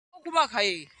kubaka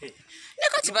ye.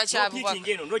 Nekati bachabu baka.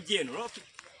 Ngeno no jeno no.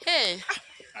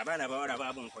 Abana bawala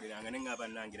babunkoliranga nenga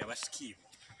banangira basikibu.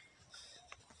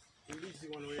 Imbizi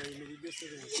wano ya imirige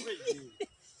 7.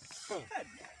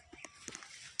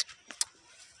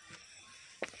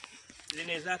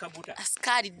 Zineza kabuta.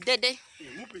 Askari dede.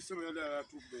 Mupe sema yale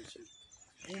atubeshe.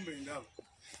 Kumbe ndaba.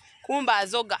 Kumba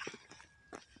azoga.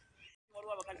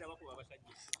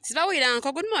 Sibawira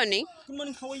good morning. Good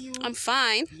morning, how are you? I'm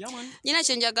fine. Yeah, man. Nyina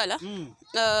chenjagala.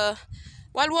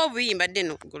 Waliwo obuyimba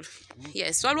deno gulu.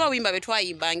 Yes, waliwo obuyimba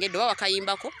betwayimba ngedo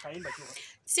wakayimbako.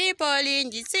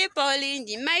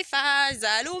 Sipolingi, my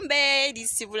father lumbe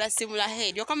simula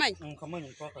head. Yokamanyi?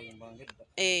 Kamanyi twakayimba ngedo.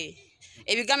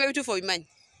 Ebigambo ebituufu obimanyi.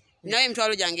 Nawe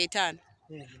mtwalo jange 5.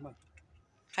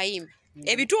 Kayimba.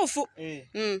 Ebituufu.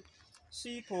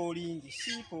 Sipolingi,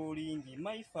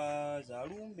 my father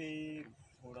lumbe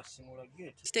simula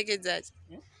gate. Kitegezaaki?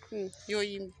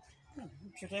 Yoyimba.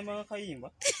 Kyotayimba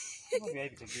kayimba.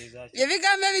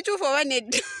 Ebigambo ebituufu oba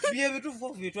nedda.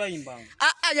 Ebituufu byetwayimbanga.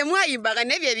 Bye mwayimbaga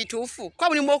nebyo ebituufu. Kwa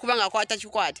mulimu okuba nga akwata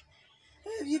kikwate.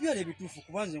 Byali ebituufu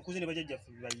kubanze nkuze ne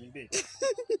bajjajjaffe bayimbe.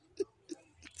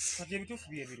 Kati ebituufu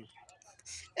byebiro.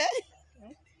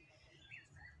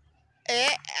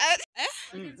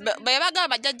 Bayabaga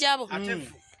bajjajjabo.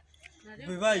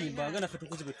 Bwe bayimbaga naffe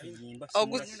tukuze bwe tuyimba.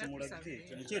 Simulagge.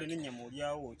 Omuceere n'ennyama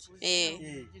olyawo ki?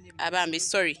 Abambi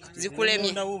sorry.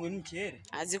 Zikulemye.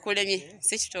 Zikulemye.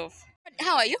 Switch off.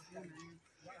 How are you?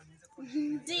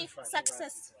 Deep,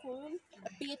 successful,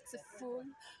 beautiful,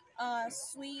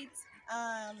 sweet,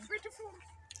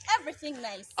 everything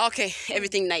nice. Okay,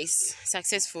 everything nice,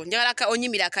 successful. Njagala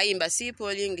onyimira akayimba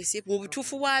sipolingi mu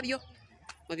butuufu bwabyo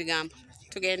mu bigambo.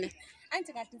 Tugende.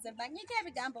 Anti kati nze banyika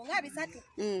ebigambo nga bisatu.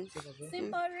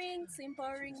 Simple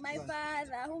ring, my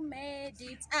father who made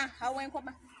it.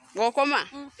 Hawenkoma. Okoma.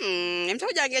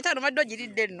 Emitawo gyange 5 maddo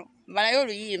giridde nno. Mbalayo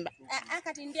oluyimba.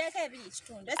 Kati ndyeko ebiri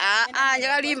kitundu.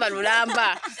 Njagala luyimba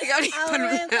lulamba.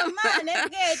 Hawenkoma ne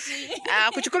geti.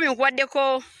 Ku 10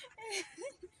 nkuwaddeko.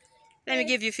 Let me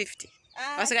give you 50.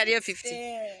 Wasigaddeyo 50.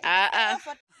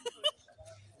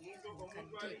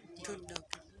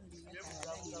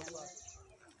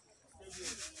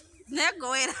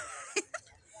 Negoera.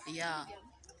 Yeah.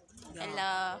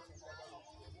 Hello.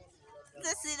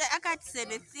 This is I can't say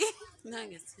anything.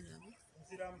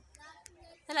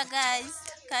 Hello guys,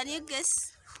 can you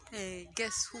guess?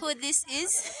 Guess who this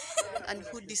is? And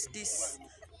who this?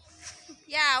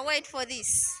 Yeah, wait for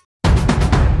this.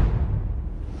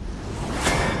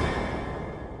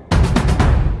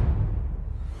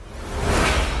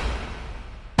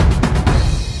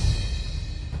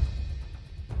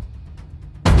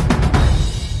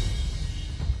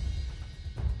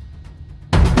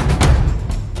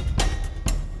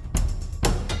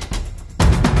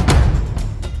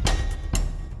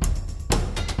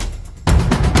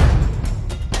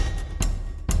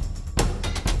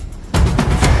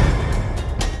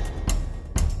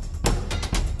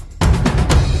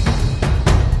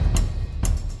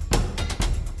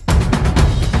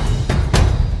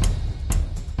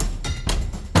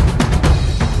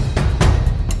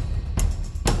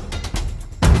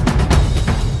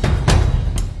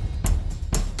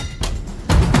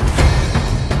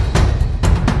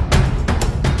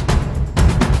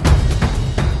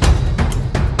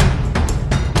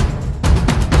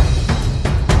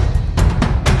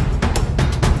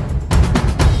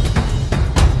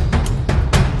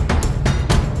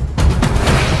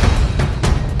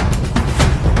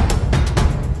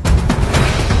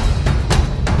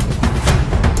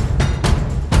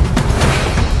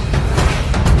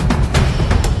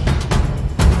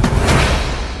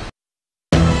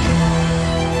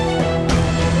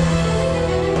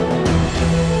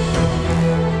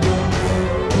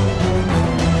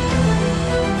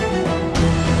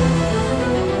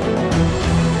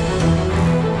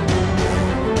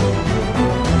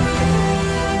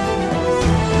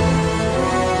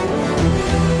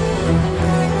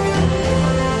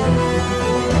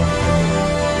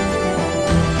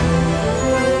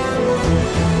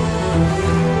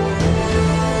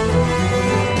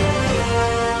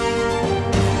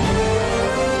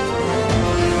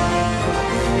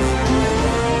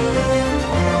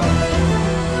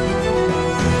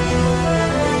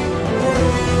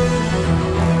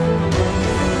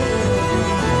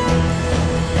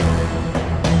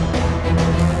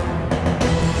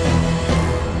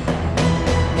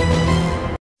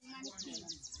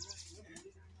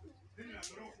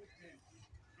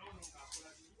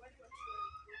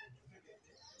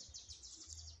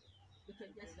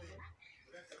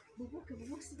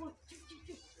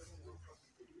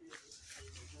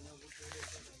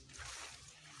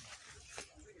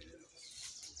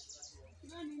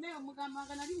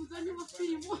 mugamba nali muzanyi wa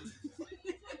firimu.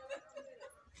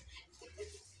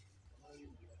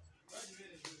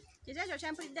 Kiteekyo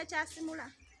kyempulidde kyasimula.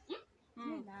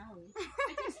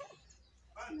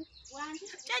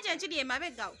 Kyekyo ekiri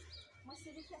emabeggawo.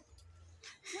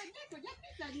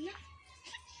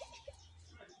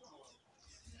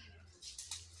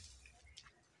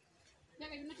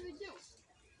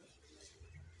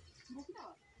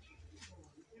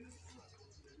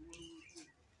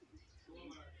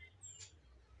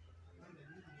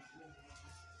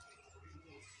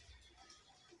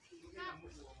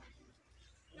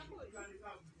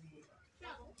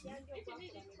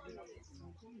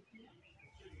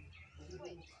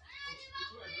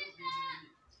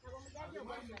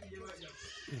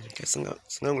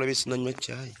 Singa ngulabye sinanywa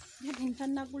caayi.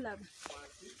 Ntannagulaba.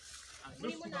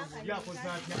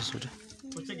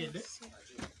 Otegedde?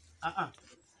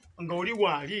 Nga oli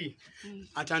waali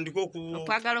atandika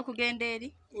Okwagala okugenda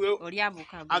eri oli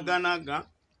abuka. aganaga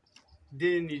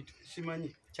then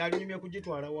simanyi kyalinyumya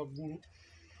kugitwala waggulu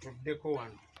tuddeko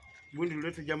wano gundi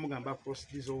lule tujja mugamba cross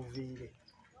dissolving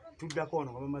tuddako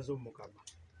wano nga bamaze omukaba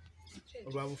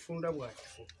olwa bufunda bwa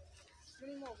kifo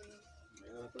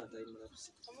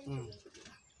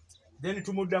then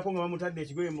tumuddako nga bamutadde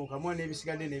ekigoye mu kamwa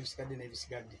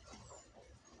n'ebisigadde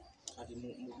Ati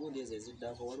mu gundi ezo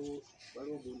eziddako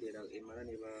waliwo gundi emala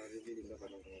ne barevealinga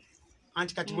bano.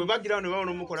 anti kati bwe bagirawo ne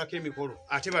babona omukolako emikolo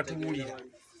ate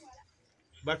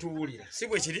batuwulira si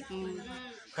bwe kiri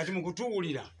kati mu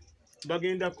kutuwulira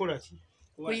bagenda kukola ki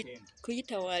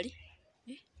Kuyita wali.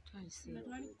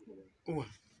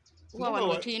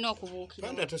 Uwa tulina okubuukira.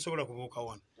 Panda tasobola kubuuka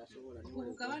wano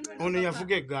ono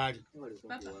yavuga eggaali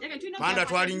Panda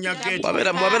twalinnya gate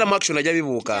Mwabera mu action ajja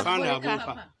bibuuka. Panda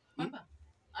abuuka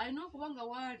Alina okuba nga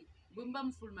waali bwe muba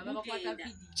mufuluma babakwata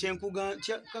video.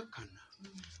 kyenkugakakana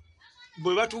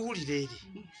bwe batuwulira eri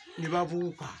ne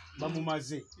babuuka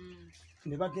bamumaze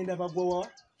ne bagenda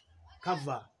bagwa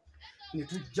kava ne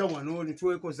tujja wano ne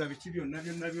twekoza biki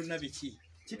byonna biki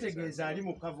kitegeeza ali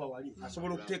mu kava wali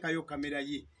asobola okuteekayo kamera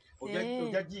ye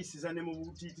ojja giyisiza ne mu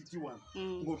butiititi wano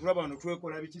ng'otulaba wano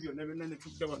twekola biki byonna ne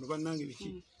tujja wano bannange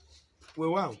biki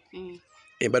weewaawo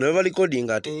Bano baba recording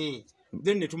ate.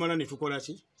 then ne tumala ne tukola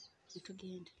ki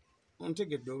Tugenda.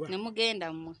 ontegedde oba Ne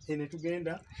mugenda mmwe. ne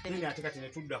tugenda naye ate kati ne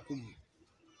tudda kumu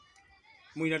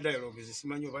mulina dialogue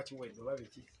zisimanyi oba kiwedde oba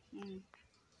biki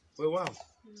weewaawo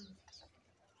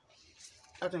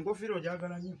ate enkofiira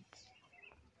ogyagala nnyo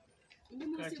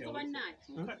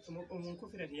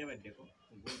Omunkufira teyabaddeko.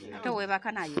 Ate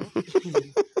weebaka nayo.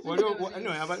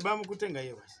 bamukutte nga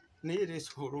yeebase naye era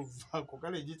esobola ovaako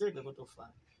kale egiteekeko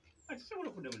tofaana Ati sobola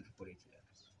okuddamu ne tukola ekirala.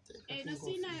 Eno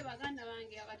siinayo baganda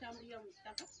bange abatambulira mu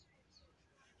ttaka.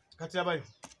 kati abayo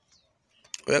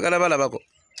Oyagala balabako.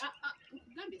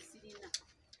 Nkugambye sirina.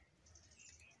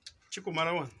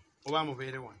 kikumala wano oba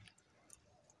mubeere wano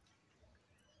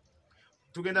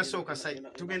tugenda sooka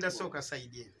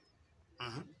sayidi eno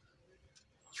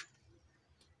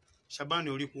Shabani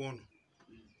oli kuono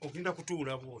ogenda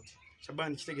kutuula bwoti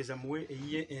Shabani kitegeeza muwe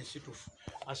eyiye ensitufu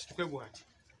asituke bwati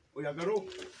oyagala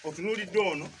otunuulidde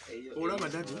ono olaba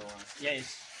dadi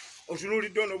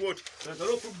otunuulidde ono bwoti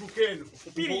oyagala okudduka eno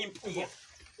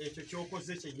ekyo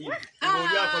kyokoze kyennyini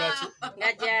ng'oli akola ki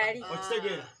Nga gyali.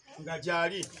 okitegeera nga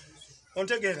gyali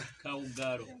ontegeera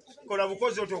Kawuggalo. kola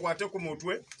bukozi otyo okwate ku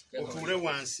mutwe otuule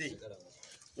wansi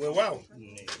weewaawo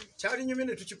kyalinyumye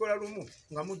ne tukikola lumu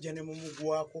nga mujja ne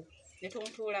mumugwako Ne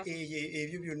tumutuulako.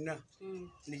 ebyo byonna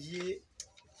niye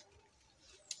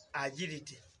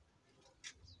agirite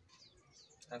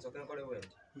Kansoke nkole bwe.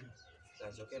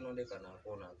 Kansoke nondeka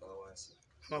nakoona akawansi.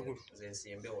 amagulu Nze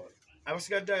nsimbe wano.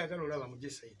 abasigadde ayagala olaba mujje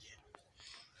sayidi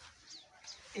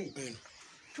eno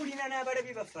Tulina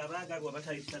n'abalabi baffe abaagalwa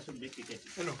abatalisasudde tiketi.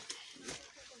 eno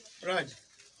Raji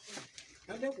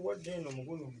nadde kuwadde eno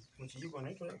mugulu mu kiyigo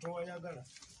naye towayagala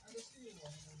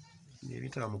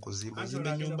Nebitala mu kuzimba zimba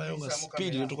ennyumba yo nga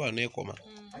speed netukola nekoma.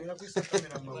 alina kwisa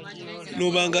kamera mu mawulire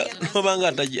Nobanga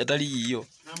atali yiyo.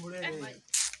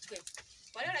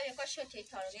 Wali olabye shot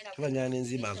etwalogera. Tubanyana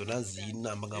n'enzimba nzo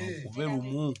nazina mbaga mukube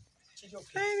lumu.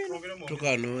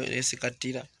 Tukano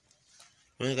esikatira.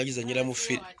 Mwenye kajizanyira mu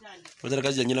film. Mwenye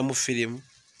kajizanyira mu film.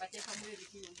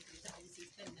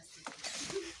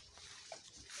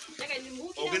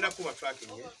 ogenda kuba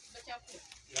tracking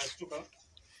yasituka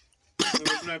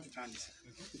tunaa tutandisa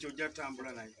nti ojja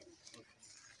tambula naye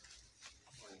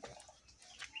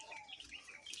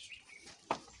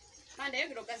Panda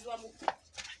yegiro gaziwa mu.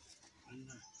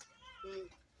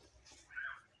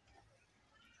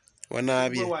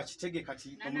 Wanaabye. wakitege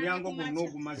kati omulyango gwonna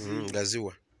ogumaze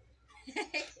Gaziwa.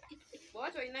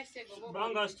 Bw'oba tolina kitego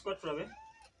Banga situka tulabe.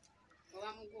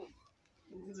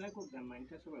 Zako gamba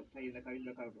nitasobola kutayiza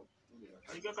kayiga kako.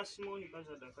 Kayiga ka Simoni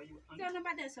kazada kayiga. Ono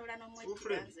badde nsobola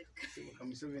n'omwettulanze.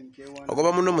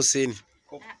 ogoba muno museni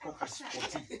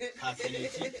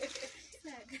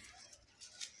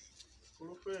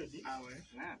Fred. Awe.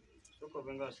 Na. Soko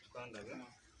benga sikandaga.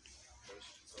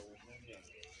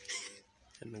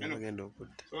 bagenda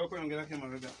okutta okweyongerako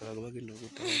emabega bagenda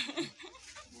okutta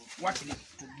watuli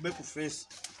tube ku face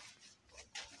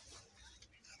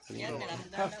Yagala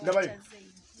muganda Gabayo.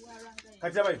 wakyaze.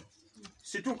 kati abayo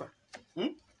situka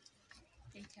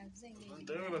Ekyaze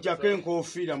ng'enyo. jako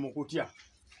enkofiira mu kutya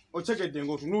otegedde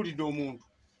ng'otunuulidde omuntu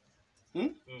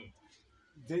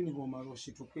then bw'omala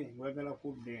osituke ng'oyagala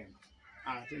kudda eno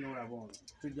ate n'olaba ono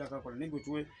tujja kakola naye gwe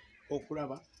tuwe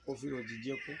okulaba kofiira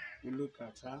ogigyeko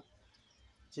ulukata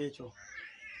kyekyo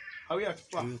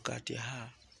awuyatupa kati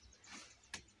ha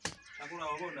Akula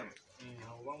wabona.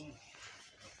 Wabamu.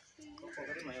 Koko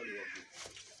kali mayoli wapo.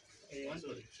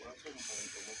 Wanzori.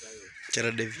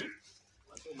 kyala devi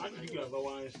Mati bigira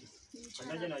bawansi.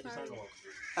 Anaje na jisanga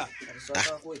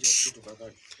wapo.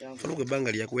 olugwe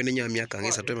ebbanga lyakuwe nenya myaka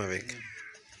ng'esatu emabega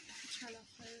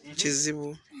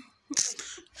kizibu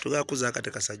tugakuza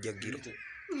akate kasajja giro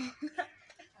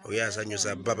oyo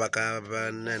asanyusa babaka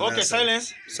Okay,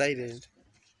 silence. silent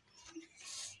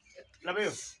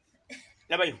Labayo.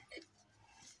 Labayo.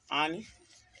 Ani.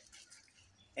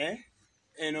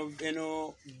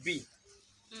 Eno B.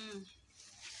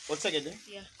 Otegedde?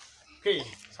 Yeah. Okay,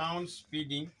 sound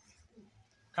speeding.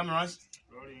 Cameras.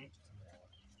 Rolling.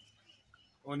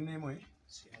 On name.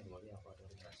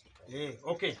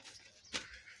 Okay.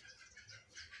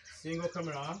 Single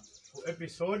camera for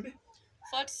episode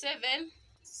 47,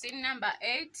 scene number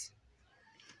 8.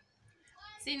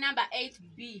 Scene number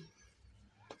 8B.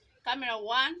 Camera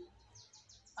 1,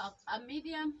 a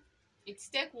medium. It's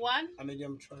take 1. a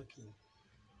medium tracking.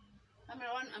 Camera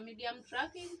 1, a medium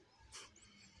tracking.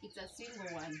 It's a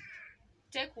single one.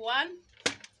 Take 1.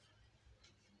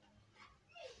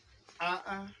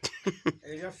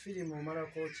 Era firimu omala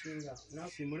kokinga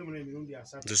nasimule muno emirundi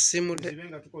asatu tusimudde zibe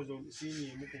nga tukoze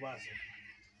siini emu ku baaso.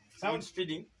 Sound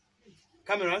speeding.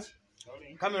 Cameras.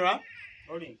 Rolling. Camera.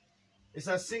 Rolling. It's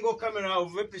a single camera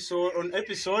of episode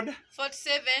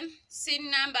 47, scene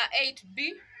number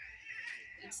 8B.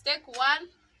 It's take 1.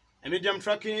 a medium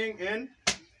tracking and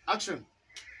action.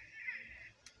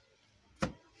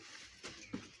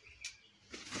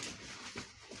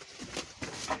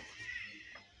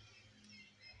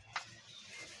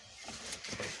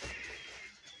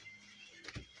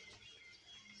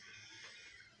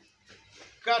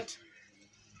 Cut.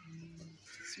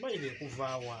 Smile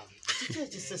kuvaawa. Kiki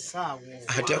ekisesaawo?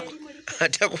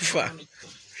 atya kufa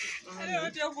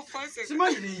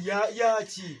Smile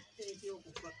yaki?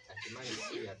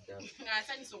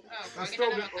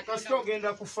 Kasita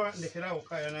ogenda kufa ndekerawo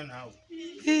kayana naawe.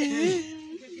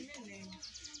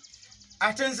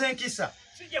 Ate nze nkisa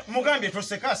mugambye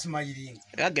toseka asimayiringa.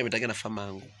 agambye tagenda fa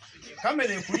mangu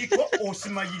Kamera ekuliko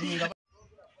osimayiringa.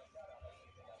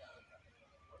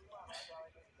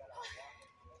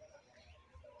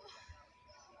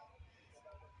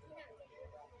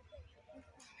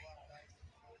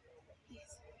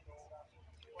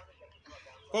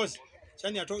 Kozi,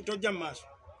 Chania tojja mu maaso.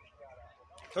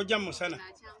 Tojja mu musana.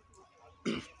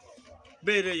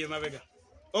 Beere eyo mabega.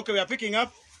 Okay, we are picking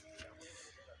up.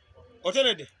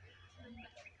 Otelede?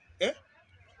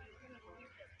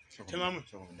 Temamu.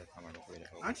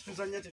 Anti tuzanya